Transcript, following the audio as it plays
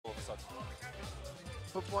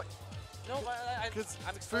But what? No, but Because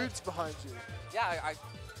I'm excited. food's behind you. Yeah,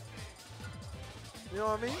 You know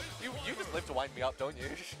what I mean? you just live to wind me up, don't you?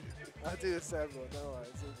 I do this to everyone. No,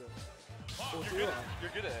 it's all good. Or do I?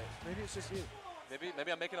 You're good at it. Maybe it's just you.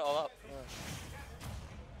 Maybe I'm making it all up.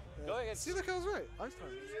 Yeah. Go against. See, look, I was right. Ice time.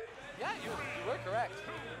 Yeah, you were correct.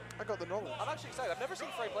 I got the knowledge. I'm actually excited. I've never seen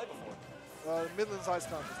Phrey play before. Midlands Ice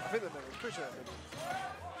Climbers. I think they're Midlands. Pretty sure they're Midlands.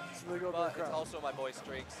 So they got But the it's crowd. also my boy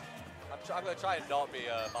Streakz. I'm going to try and not be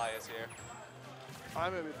biased here.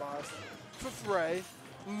 I'm going to be biased. For Phrey,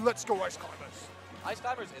 let's go Ice Climbers. Ice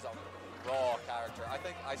Climbers is a raw character. I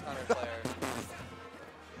think Ice Climber players...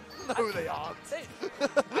 No, they aren't.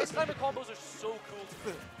 Ice Climber combos are so cool to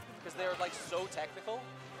me because they're like so technical.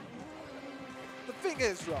 The thing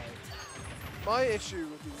is, right, my issue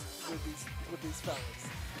with these fellas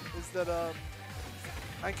is that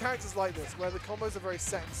and characters like this where the combos are very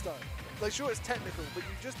set in stone. Like, sure, it's technical, but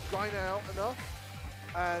you just grind out enough,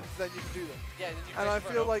 and then you can do them. Yeah, and, then you And I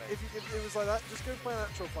for feel an like opening. if it was like that, just go play an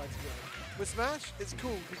actual fighting game. With Smash, it's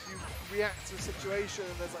cool because you react to a situation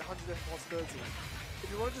and there's like 100 different possibilities. If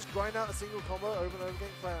you want to just grind out a single combo over and over again,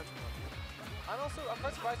 play an actual fighting game. I'm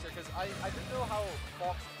quite surprised here because I didn't know how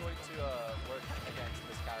Fox is going to work against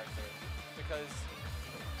this character because,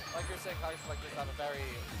 like you're saying, characters like this have a very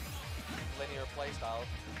linear playstyle.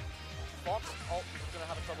 Fox is going to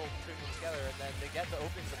have trouble putting them together, and then they get the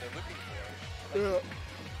openings that they're looking for. Like,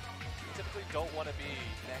 you typically don't want to be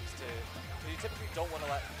next to. You typically don't want to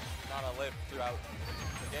let Nana live throughout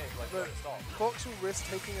the game, like stop. Fox will risk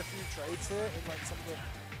taking a few trades here in like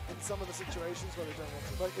some of the situations where they don't want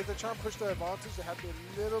to. Like if they're trying to push their advantage, they have to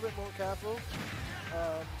be a little bit more careful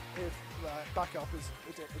if backup is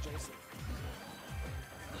adjacent.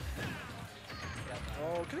 Yeah.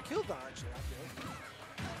 Oh, could have killed that actually. I feel.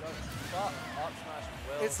 But Up Smash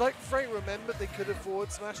will. It's like Phrey remembered they could have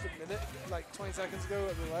forward smashed a minute, like 20 seconds ago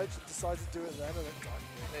at the ledge, and decided to do it then, and then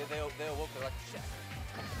died. They awoke. They're like, shit.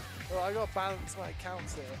 Well, I got to balance my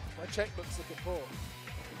accounts here. My checkbook's looking poor.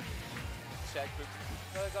 Checkbook.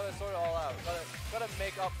 Gotta sort it all out. Gotta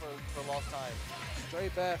make up for lost time. Stray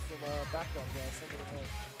Bear from backup there, send it away.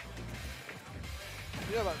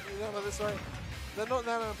 You know about this, right? They're not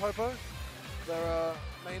Nano and Popo. They're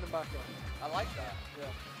main and backup. I like that.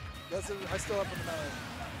 Yeah. I still have on the Nano.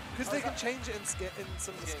 Because they can change it in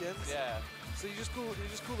some of the skins. Yeah. So you just call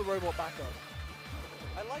the robot backup.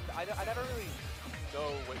 I like that. I never really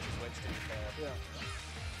know which is which, to be fair. Yeah.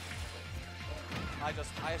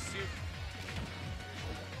 I assume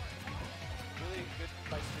really good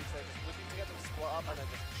by Streakz there, just looking to get them split up and then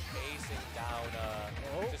just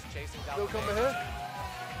chasing down. They'll come here.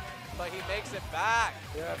 But he makes it back.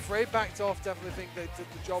 Yeah, Phrey backed off. Definitely think they did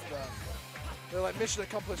the job there. They're like, mission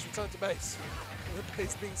accomplished. Return to base. The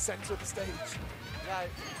base being center of the stage. Yeah,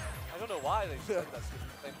 I don't know why they claimed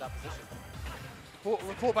that position.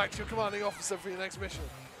 Report back to your commanding officer for your next mission.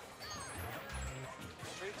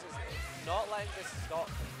 Streakz is not letting this stop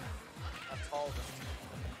him at all. Just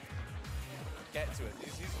get to it.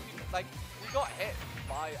 He's like, he got hit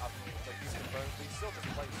by he's confirmed, but he's still just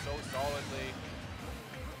playing so solidly.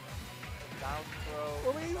 Down throw.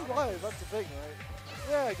 Well, I mean, he's alive. That's the thing, right?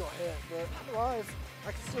 Yeah, I got hit, but I'm alive.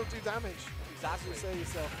 I can still do damage. Exactly. You say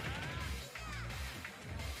yourself.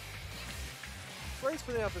 Phrey's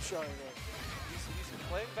putting up a showing, though. He's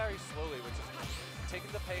playing very slowly, which is taking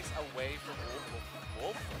the pace away from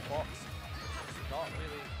Wolf and Fox. Not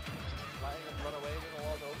really letting him run away with a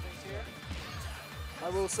lot of openings here. I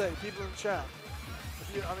will say, people in chat,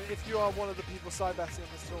 if you are one of the people side betting in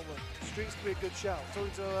this tournament, Streakz could be a good shout. Talking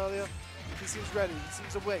to him earlier, he seems ready, he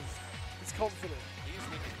seems awake, he's confident. He's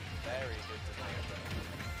looking very good tonight.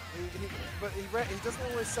 He doesn't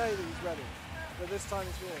always say that he's ready, but this time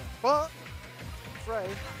he's ready. But Phrey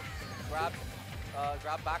grab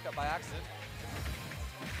back up by accident.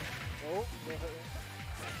 Oh,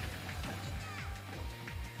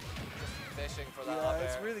 Just fishing for that up yeah,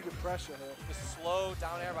 it's air. really good pressure here. Just slow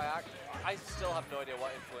down air by accident. I still have no idea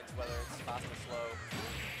what influence, whether it's fast or slow.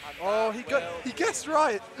 And Oh, he guessed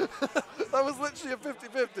right. That was literally a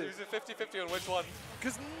 50-50. He was a 50-50 on which one.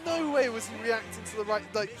 Because no way was he reacting to the right,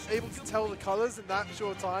 like able to tell the colors in that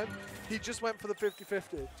short time. He just went for the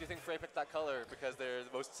 50-50. Do you think Phrey picked that color because they're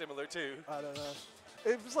the most similar too? I don't know.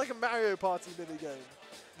 It was like a Mario Party minigame.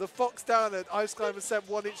 The fox down and Ice Climber sent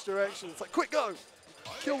one each direction. It's like, quick, go!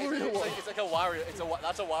 Kill the real one. It's like a Wario.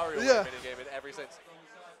 That's a Wario minigame in every sense.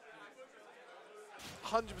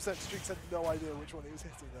 100% Streakz had no idea which one he was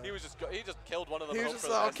hitting there. He just killed one of them. He was just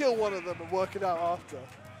like, I'll kill one of them and work it out after.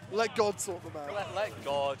 Let God sort them out. Let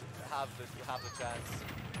God have the chance.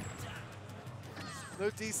 No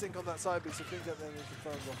desync on that side B, so couldn't get any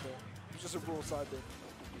confirms off it. It was just a raw side B.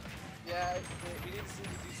 Yeah, we need to see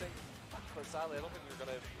the desync, but sadly, I don't think we're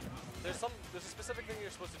gonna. There's a specific thing you're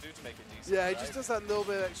supposed to do to make it desync. Yeah, he right? just does that little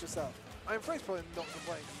bit extra stuff. I mean, Phrey's probably not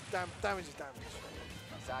complaining. Damage is damage.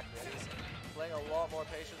 Exactly. And he's playing a lot more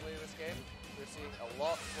patiently in this game. We're seeing a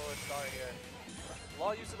lot slower start here. A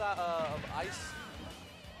lot of use of that of ice.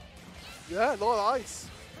 Yeah, a lot of ice.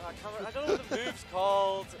 I don't know what the move's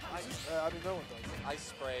called. I mean, no one does. Ice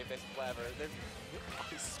spray, basically, whatever.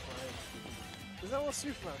 Ice spray. Is that what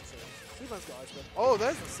Superman says? Superman's got ice spray. Oh,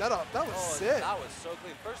 there's the setup. That was sick. That was so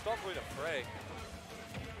clean. First off, going to Phrey.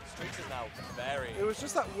 Streakz is now very. It was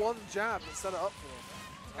just that one jab that set it up for him.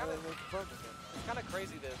 And then they confirmed it. It's kind of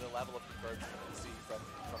crazy the level of conversion you can see from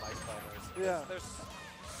ice climbers. Yeah. There's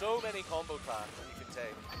so many combo tracks that you can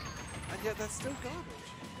take. And yet they're still garbage.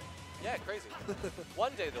 Yeah, crazy.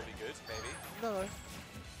 One day they'll be good, maybe. No.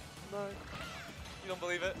 No. You don't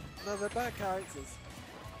believe it? No, they're bad characters.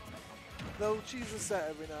 They'll choose a set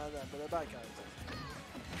every now and then, but they're bad characters.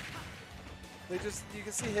 They just, you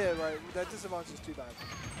can see here, right, their disadvantage is too bad.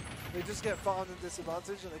 They just get farmed and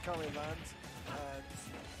disadvantaged and they can't really land, and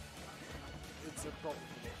it's a problem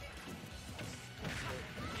for them.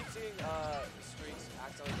 You keep seeing Streakz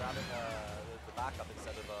accidentally grabbing the backup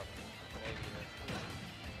instead of grenade unit.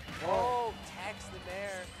 Oh, text in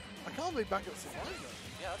there. I can't believe backup survived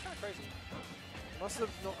though. Yeah, that's kind of crazy. Must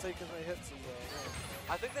have not taken any hits as well.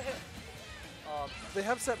 Yeah. I think they hit. They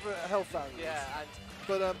have separate health values. Yeah,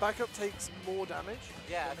 but backup takes more damage.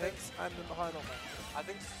 Yeah, than hits and then the high knockback. I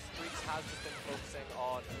think Streakz has just been focusing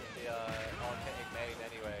on the on hitting main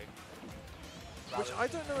anyway. Which I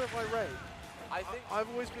don't know if I rate. I think I've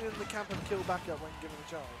always been in the camp of kill backup when given a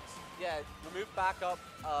chance. Yeah, remove backup,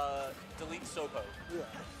 delete Sopo. Yeah.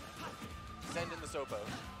 Send in the Sopo.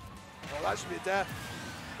 Well, that should be a death.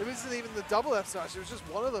 It wasn't even the double F smash, it was just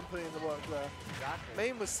one of them putting in the work there. Exactly.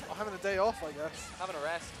 Main was having a day off, I guess. Having a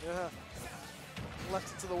rest. Yeah.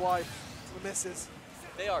 Left it to the wife, to the missus.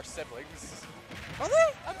 They are siblings. Are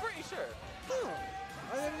they? I'm pretty sure. Oh,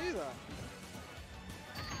 I never knew that.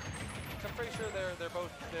 I'm pretty sure they're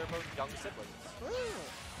both young siblings. Oh.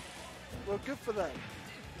 Well, good for them.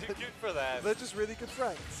 Good for them. They're just really good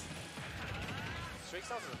friends. Streakz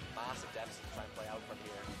has a massive deficit to try and play out from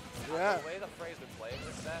here. Yeah. The way that Phrey's been playing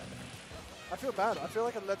this set. I feel bad. I feel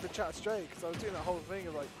like I led the chat astray because I was doing that whole thing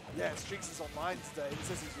of like, yeah, Streakz is online today. He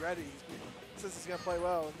says he's ready. He says he's going to play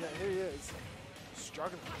well, and yet here he is,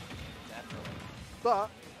 struggling. Definitely. But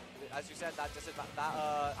as you said, that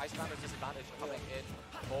Ice Commander's disadvantage coming in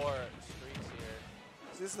for Streakz here.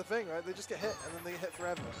 So this is the thing, right? They just get hit, and then they get hit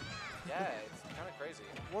forever. Yeah, it's kind of crazy.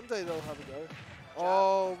 One day they'll have a go.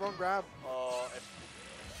 Oh, wrong grab. Oh,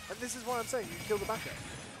 and this is why I'm saying you kill the backup.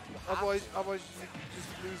 Otherwise you just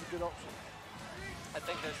lose a good option. I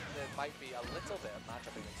think there might be a little bit of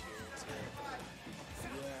matchup experience here.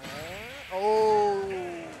 Yeah. Oh,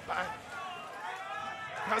 bang.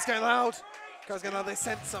 Crowd's getting loud. Crowd's getting loud. They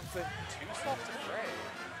sent something. Two stock to Phrey.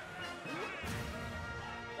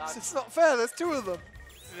 It's not fair. There's two of them.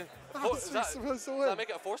 Does that make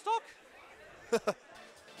it a 4-stock?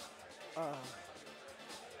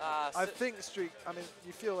 I think Streakz. I mean,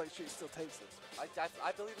 you feel like Streakz still takes this.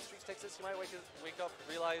 I believe the Streakz takes this. He might wake up,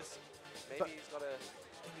 realize maybe he's got a.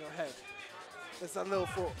 In your head, there's that little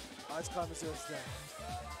thought. Ice Climber 0 today.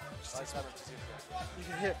 You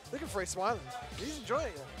can hear. Look at Phrey smiling. He's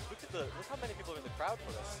enjoying it. Look how many people are in the crowd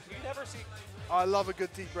for this. You never see. I love a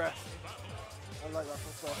good deep breath. I like that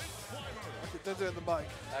from stuff. Okay, don't do it in the mic.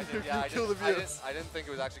 Kill the viewers. I didn't think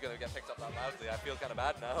it was actually going to get picked up that loudly. I feel kind of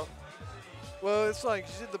bad now. Well, it's fine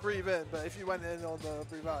because you did the breathe in, but if you went in on the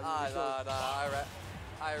breathe out,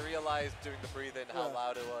 I realized doing the breathe in how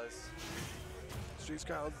loud it was. Streakz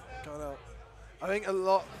crowd coming out. I think a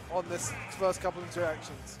lot on this first couple of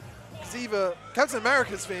interactions. It's either Captain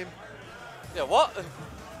America's theme. Yeah, what?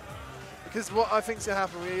 Because what I think is going to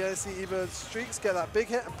happen, we're going to see either Streakz get that big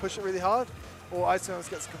hit and push it really hard, or Ice Climbers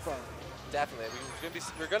gets confirmed. Definitely.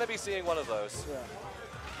 We're going to be seeing one of those. Yeah.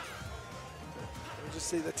 We just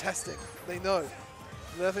see the testing. They know.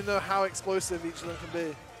 They definitely know how explosive each of them can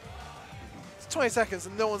be. It's 20 seconds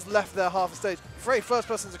and no one's left their half of the stage. Phrey, first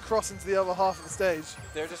person to cross into the other half of the stage.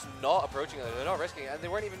 They're just not approaching it. They're not risking it, and they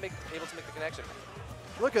weren't even able to make the connection.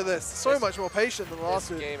 Look at this. So much more patient than the last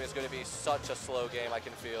two. This game is going to be such a slow game, I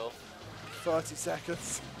can feel. 30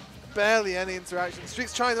 seconds. Barely any interaction.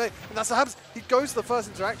 Streakz trying to make, and that's what happens. He goes to the first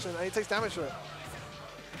interaction and he takes damage for it.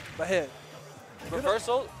 But here.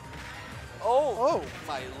 Reversal. Oh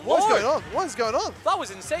my lord. What's going on? What is going on? That was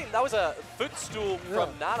insane. That was a footstool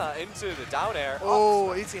from Nana into the down air.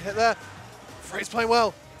 Oh, easy hit there. Phrey's playing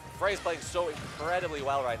well. Phrey's playing so incredibly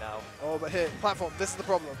well right now. Oh, but here, platform, this is the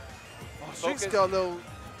problem. Oh, Streakz Focus. got a little...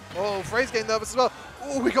 Oh, Phrey's getting nervous as well.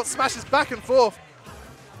 Oh, we got smashes back and forth.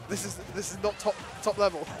 This is not top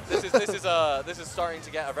level. This is starting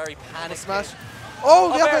to get a very panic smash. Oh,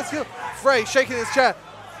 the Up up air. air skill. Phrey shaking his chair.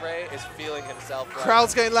 Phrey is feeling himself. Right.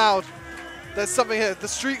 Crowd's getting loud. There's something here. The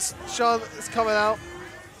Streakz Sean is coming out.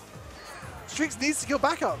 Streakz needs to go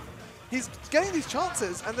back up. He's getting these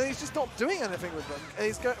chances, and then he's just not doing anything with them. And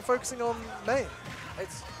he's focusing on main.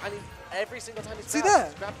 I mean, every single time he's See grabbed, there?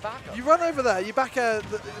 he's grabbed back up. You run over there, you back the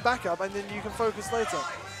back up, and then you can focus later.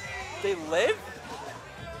 They live?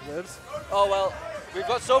 Lives. Oh, well, we've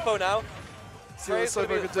got Sopo now. See what Sopo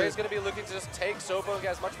could do. Phrey's going to be looking to just take Sopo and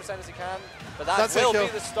get as much percent as he can. But that That's will a kill.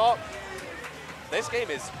 be the stop. This game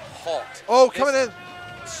is hot. Oh, coming in.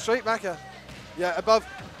 Straight backer. Yeah, above.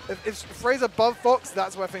 If Phrey's above Fox,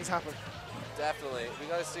 that's where things happen. Definitely. We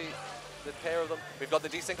got to see the pair of them. We've got the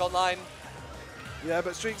desync online. Yeah,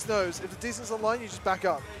 but Streakz knows if the desync's online, you just back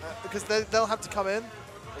up. Because they'll have to come in,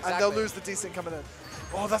 Exactly. and they'll lose the desync coming in.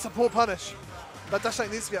 Oh, that's a poor punish. That dash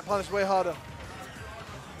line needs to get punished way harder.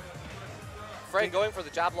 Phrey going for the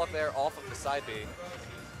jab block there off of the side B.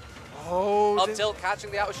 Oh, Up tilt,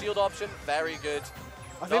 catching the out of shield option. Very good.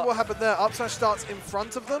 I think what happened there, up smash starts in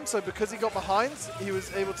front of them, so because he got behind, he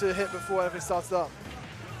was able to hit before everything started up.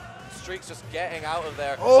 Streakz just getting out of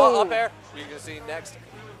there. Oh. But up air, we're going to see next.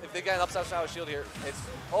 If they get an up smash out of shield here, it's...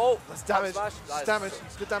 Oh, That's damage. up smash. That's damage.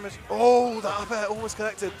 It's good damage. Oh, that up air almost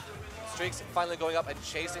connected. Streakz finally going up and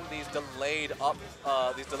chasing these delayed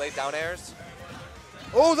down airs.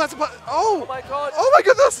 Oh, that's a Oh my god. Oh my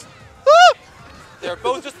goodness! Ah! They're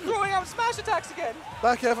both just throwing out smash attacks again.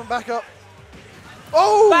 Back air from back up.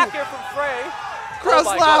 Oh! Back here from Phrey. Crowd's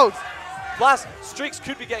Oh my loud. God. Blast. Streakz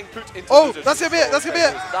could be getting put into Oh, losers. that's gonna be it. That's gonna be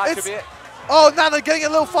it. That could be it. Oh, Nana getting a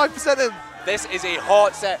little 5% in. This is a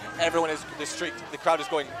hot set. Everyone is the crowd is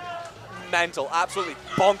going mental, absolutely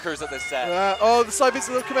bonkers at this set. Oh, the side beat's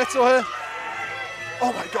a little committal here.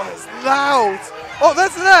 Oh my god, it's loud. Oh,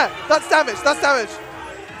 that's there. That's damage. That's damage.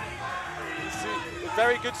 A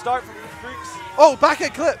very good start from Streakz. Oh, back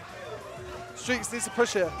end clip. Streakz needs to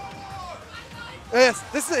push here. Yes,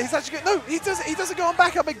 this is it. He's actually good. No, he doesn't go on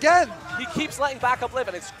back up again. He keeps letting back up live,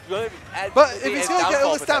 and it's going to be. But if he's going to get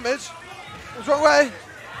all this damage, it's wrong way.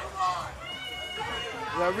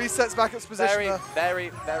 Yeah, resets back up's position. Very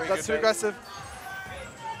good. That's too aggressive.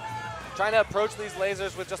 Trying to approach these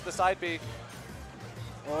lasers with just the side B.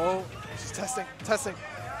 Oh, just testing.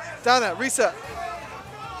 Down there, reset.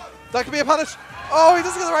 That could be a punish. Oh, he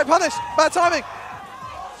doesn't get the right punish. Bad timing.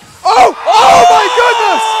 Oh! Oh my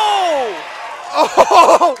goodness!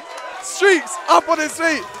 Oh! Streakz up on his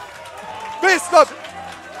feet. Big snub.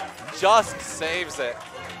 Just saves it.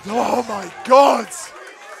 Oh my god!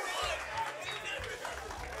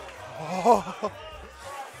 Oh.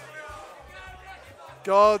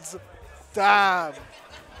 God damn.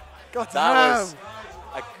 God damn.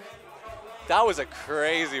 That was a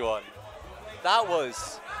crazy one. That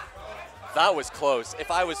was close.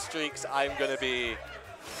 If I was Streakz, I'm gonna be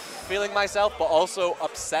feeling myself, but also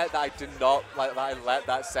upset that I did not that I let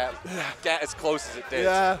that set get as close as it did.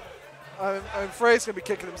 Yeah, I'm Phrey's gonna be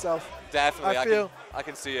kicking himself. Definitely, I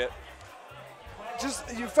can see it.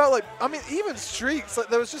 Just you felt like even Streakz, like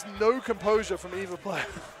there was just no composure from either player.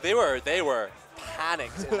 They were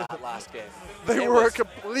panicked in that last game. They were a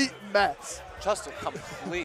complete mess. Just a complete